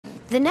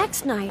The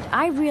next night,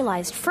 I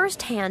realized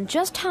firsthand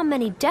just how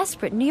many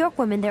desperate New York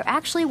women there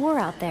actually were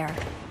out there.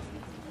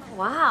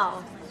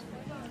 Wow.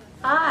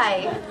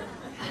 Hi.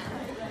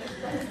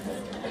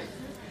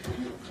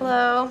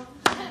 Hello.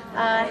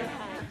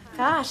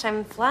 Gosh,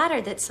 I'm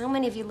flattered that so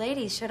many of you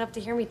ladies showed up to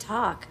hear me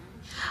talk.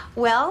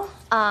 Well,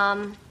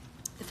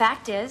 the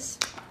fact is,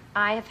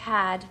 I have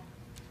had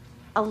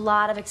a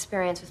lot of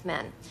experience with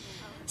men.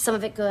 Some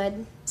of it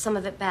good, some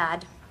of it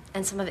bad,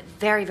 and some of it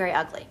very, very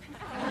ugly.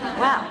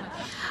 Wow.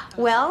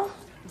 Well,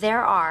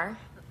 there are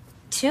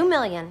 2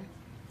 million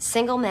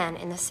single men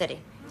in the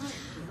city.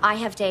 I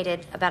have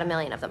dated about 1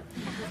 million of them.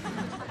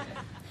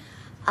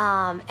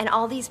 And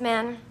all these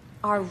men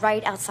are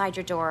right outside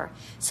your door.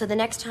 So the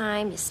next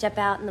time you step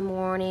out in the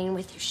morning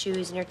with your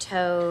shoes and your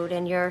toad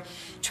and your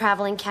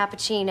traveling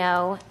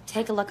cappuccino,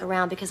 take a look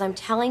around, because I'm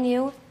telling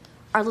you,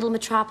 our little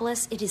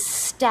metropolis, it is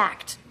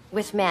stacked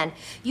with men.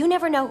 You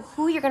never know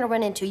who you're going to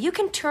run into. You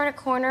can turn a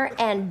corner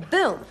and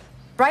boom,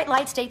 bright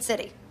light State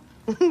City.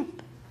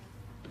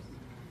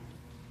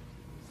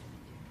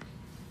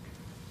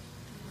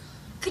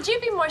 Could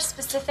you be more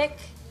specific?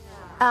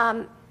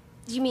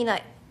 You mean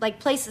like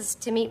places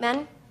to meet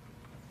men?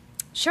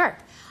 Sure.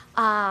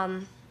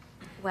 Well,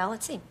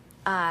 let's see.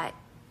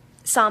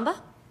 Samba.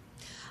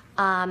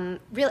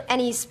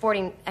 Any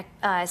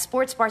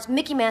sports bars.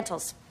 Mickey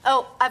Mantle's.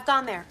 Oh, I've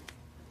gone there.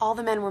 All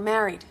the men were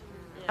married.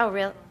 Oh,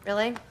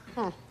 really?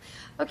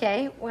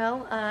 Okay,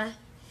 well,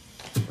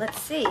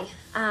 let's see.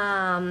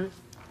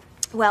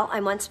 Well, I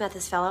once met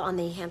this fellow on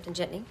the Hampton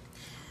Jitney.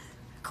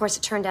 Of course,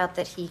 it turned out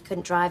that he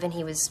couldn't drive and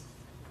he was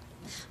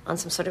on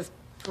some sort of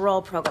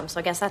parole program, so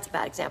I guess that's a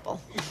bad example.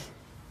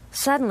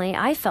 Suddenly,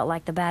 I felt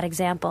like the bad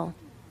example.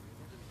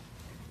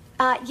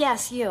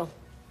 Yes, you.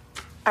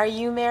 Are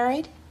you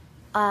married?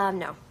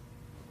 No.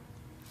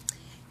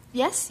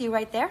 Yes, you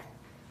right there?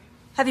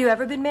 Have you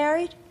ever been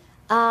married?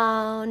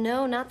 Oh,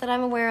 no, not that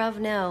I'm aware of,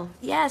 no.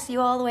 Yes, you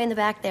all the way in the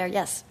back there,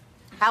 yes.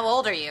 How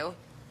old are you?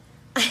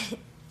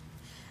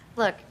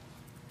 Look,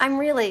 I'm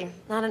really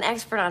not an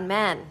expert on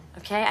men,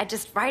 okay? I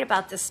just write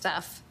about this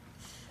stuff.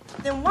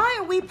 Then why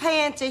are we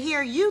paying to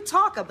hear you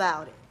talk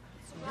about it?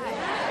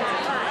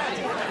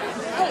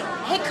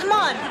 Hey, come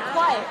on, be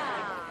quiet.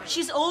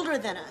 She's older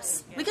than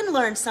us. We can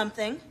learn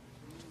something.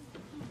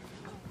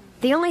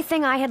 The only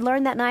thing I had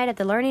learned that night at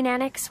the Learning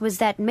Annex was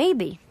that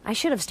maybe I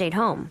should have stayed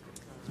home.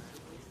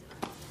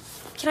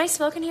 Can I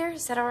smoke in here?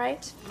 Is that all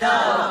right?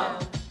 No.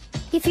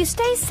 If you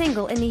stay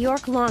single in New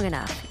York long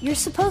enough, you're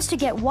supposed to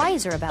get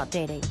wiser about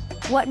dating.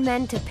 What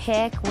men to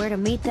pick, where to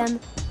meet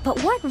them.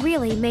 But what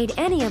really made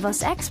any of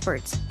us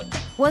experts?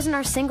 Wasn't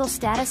our single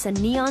status a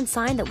neon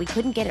sign that we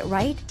couldn't get it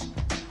right?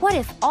 What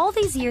if all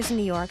these years in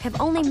New York have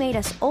only made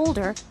us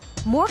older,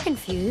 more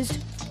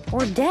confused,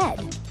 or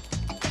dead?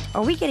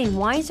 Are we getting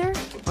wiser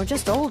or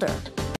just older?